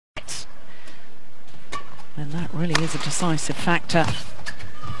And that really is a decisive factor.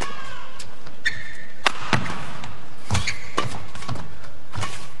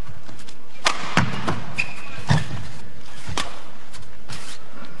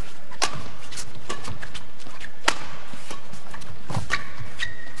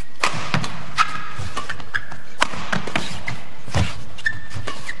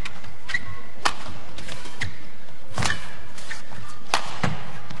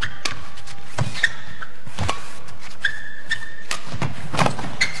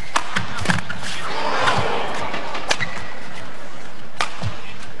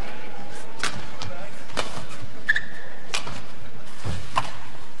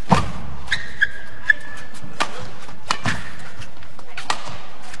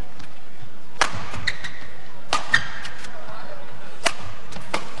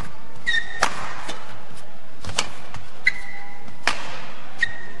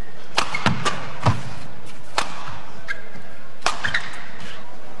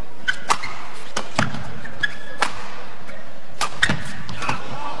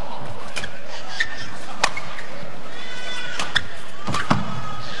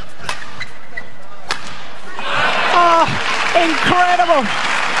 Incredible!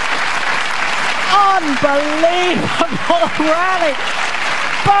 Unbelievable rally!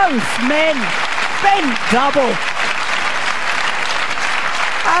 Both men bent double.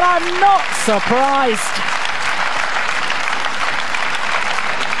 And I'm not surprised.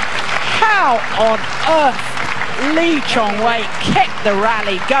 How on earth Lee Chong Wei kept the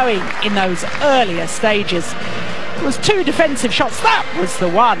rally going in those earlier stages. It was 2 defensive shots. That was the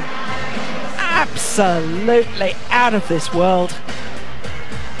one. Absolutely out of this world.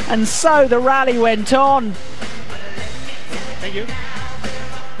 And so the rally went on. Thank you.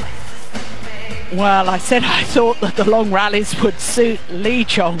 Well, I said I thought that the long rallies would suit Lee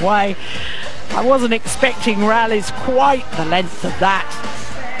Chong Wei. I wasn't expecting rallies quite the length of that.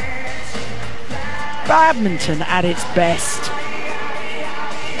 Badminton at its best.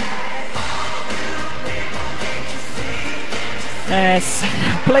 Yes,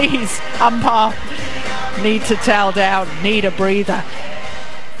 please, umpire, need to towel down, need a breather.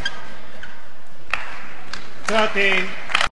 13.